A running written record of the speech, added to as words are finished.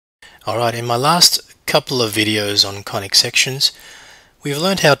Alright, in my last couple of videos on conic sections, we've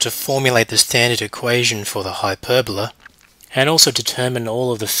learned how to formulate the standard equation for the hyperbola and also determine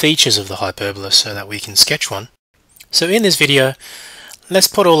all of the features of the hyperbola so that we can sketch one. So in this video, let's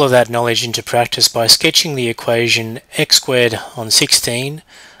put all of that knowledge into practice by sketching the equation x squared on 16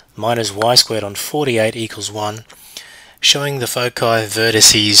 minus y squared on 48 equals 1, showing the foci,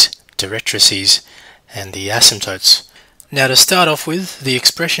 vertices, directrices, and the asymptotes. Now to start off with, the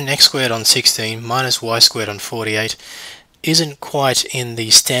expression x squared on 16 minus y squared on 48 isn't quite in the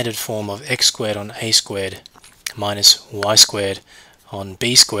standard form of x squared on a squared minus y squared on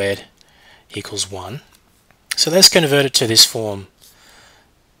b squared equals 1. So let's convert it to this form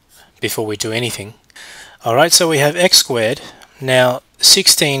before we do anything. Alright, so we have x squared. Now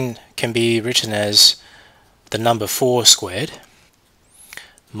 16 can be written as the number 4 squared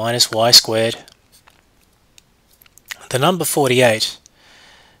minus y squared. The number 48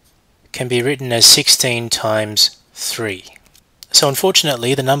 can be written as 16 times 3. So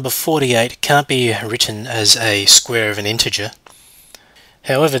unfortunately the number 48 can't be written as a square of an integer.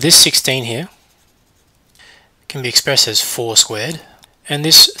 However, this 16 here can be expressed as 4 squared, and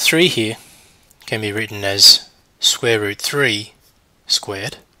this 3 here can be written as square root 3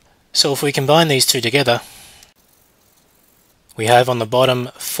 squared. So if we combine these two together, we have on the bottom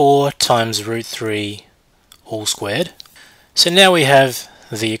 4 times root 3 all squared. So now we have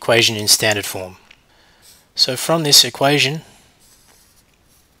the equation in standard form. So from this equation,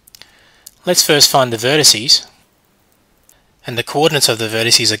 let's first find the vertices, and the coordinates of the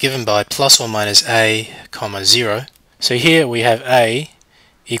vertices are given by plus or minus a, 0. So here we have a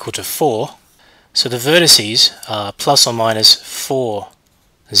equal to 4, so the vertices are plus or minus 4,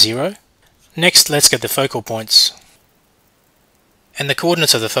 0. Next, let's get the focal points. And the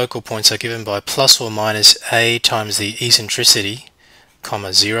coordinates of the focal points are given by plus or minus a times the eccentricity,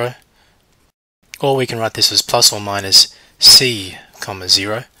 0. Or we can write this as plus or minus c,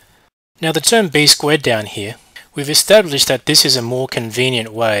 0. Now the term b squared down here, we've established that this is a more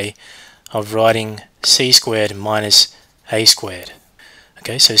convenient way of writing c squared minus a squared.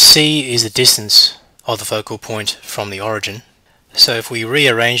 Okay, so c is the distance of the focal point from the origin. So if we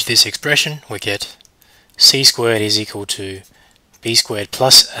rearrange this expression, we get c squared is equal to b squared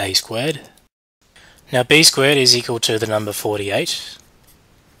plus a squared. Now b squared is equal to the number 48,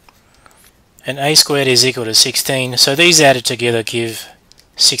 and a squared is equal to 16, so these added together give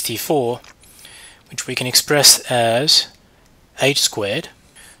 64, which we can express as 8 squared.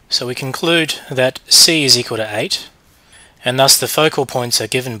 So we conclude that c is equal to 8, and thus the focal points are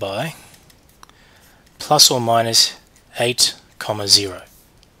given by plus or minus 8, 0.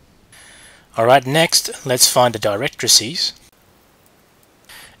 Alright, next let's find the directrices.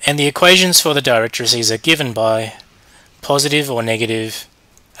 And the equations for the directrices are given by positive or negative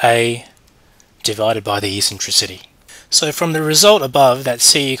a divided by the eccentricity. So from the result above, that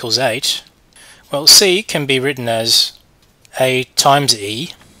c equals 8, well, c can be written as a times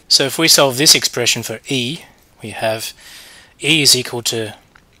e. So if we solve this expression for e, we have e is equal to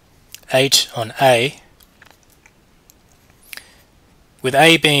 8 on a. With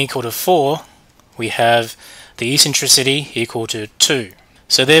a being equal to 4, we have the eccentricity equal to 2.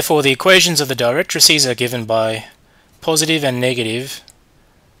 So therefore the equations of the directrices are given by positive and negative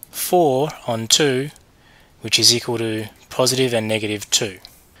 4 on 2, which is equal to positive and negative 2.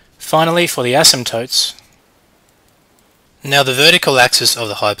 Finally, for the asymptotes, now the vertical axis of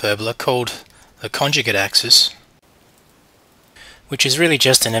the hyperbola, called the conjugate axis, which is really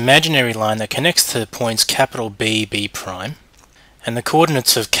just an imaginary line that connects the points capital B, B prime, and the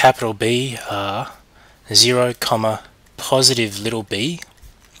coordinates of capital B are 0, positive little b,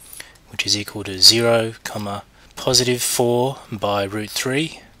 which is equal to 0, positive 4 by root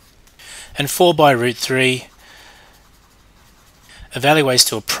 3, and 4 by root 3 evaluates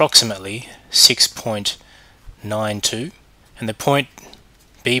to approximately 6.92, and the point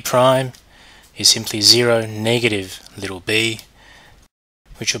b prime is simply 0, negative little b,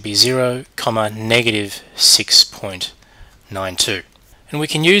 which will be 0, negative 6.92. And we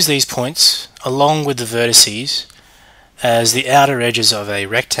can use these points along with the vertices as the outer edges of a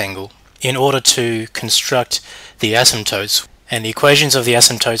rectangle in order to construct the asymptotes. And the equations of the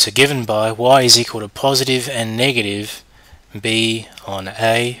asymptotes are given by y is equal to positive and negative b on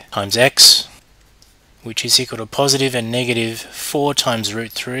a times x, which is equal to positive and negative 4 times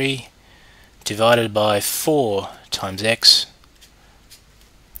root 3 divided by 4 times x.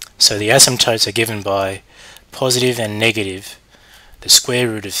 So the asymptotes are given by positive and negative the square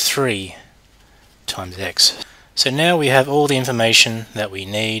root of 3 times x. So now we have all the information that we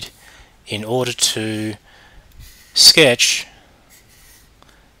need in order to sketch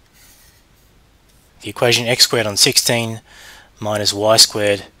the equation x squared on 16 minus y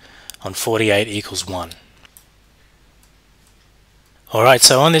squared on 48 equals 1. Alright,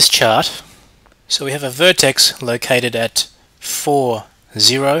 so on this chart, so we have a vertex located at 4,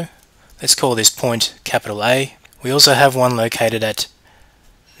 0. Let's call this point capital A. We also have one located at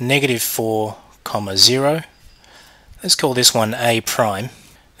negative 4, 0. Let's call this one A prime.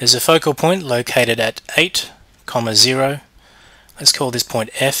 There's a focal point located at 8, 0. Let's call this point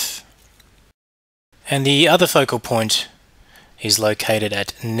F. And the other focal point is located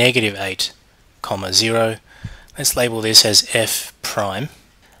at negative 8, 0. Let's label this as F prime.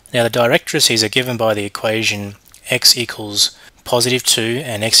 Now the directrices are given by the equation x equals positive 2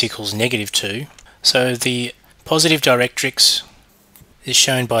 and x equals negative 2. So the positive directrix is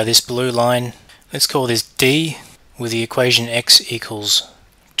shown by this blue line. Let's call this D with the equation x equals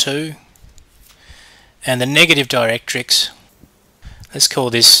 2. And the negative directrix, let's call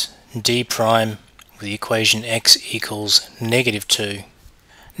this D prime with the equation x equals negative 2.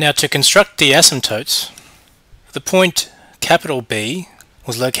 Now to construct the asymptotes, the point capital B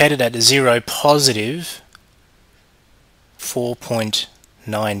was located at 0, positive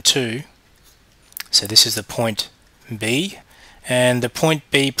 4.92. So this is the point B, and the point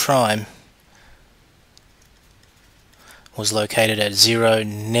B prime was located at 0,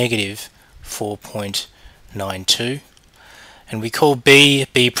 negative 4.92. And we call B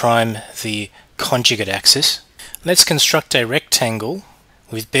prime the conjugate axis. Let's construct a rectangle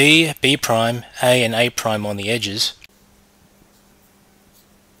with B prime, A and A prime on the edges.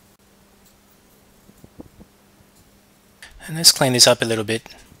 And let's clean this up a little bit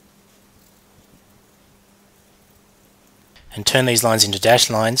and turn these lines into dashed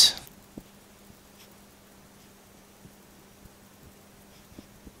lines.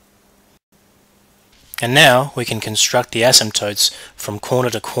 And now we can construct the asymptotes from corner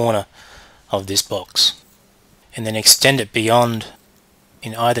to corner of this box and then extend it beyond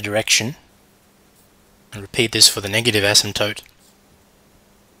in either direction, and repeat this for the negative asymptote.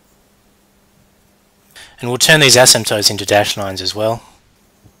 And we'll turn these asymptotes into dashed lines as well.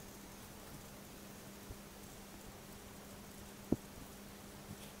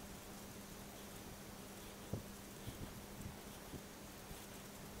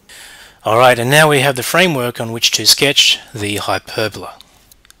 Alright, and now we have the framework on which to sketch the hyperbola.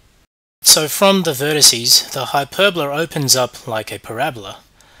 So from the vertices, the hyperbola opens up like a parabola,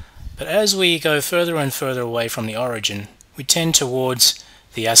 but as we go further and further away from the origin, we tend towards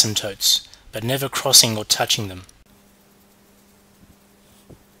the asymptotes, but never crossing or touching them.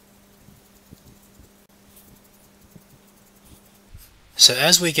 So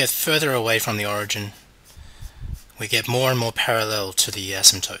as we get further away from the origin, we get more and more parallel to the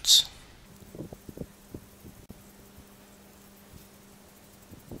asymptotes.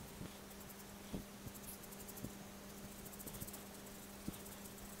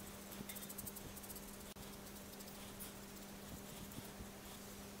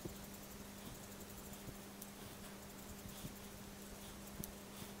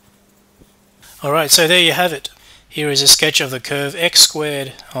 Alright, so there you have it. Here is a sketch of the curve x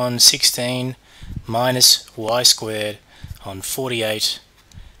squared on 16 minus y squared on 48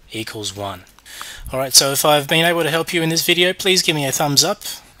 equals 1. Alright, so if I've been able to help you in this video, please give me a thumbs up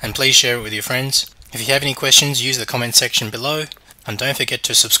and please share it with your friends. If you have any questions, use the comment section below, and don't forget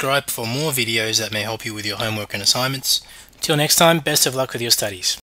to subscribe for more videos that may help you with your homework and assignments. Till next time, best of luck with your studies.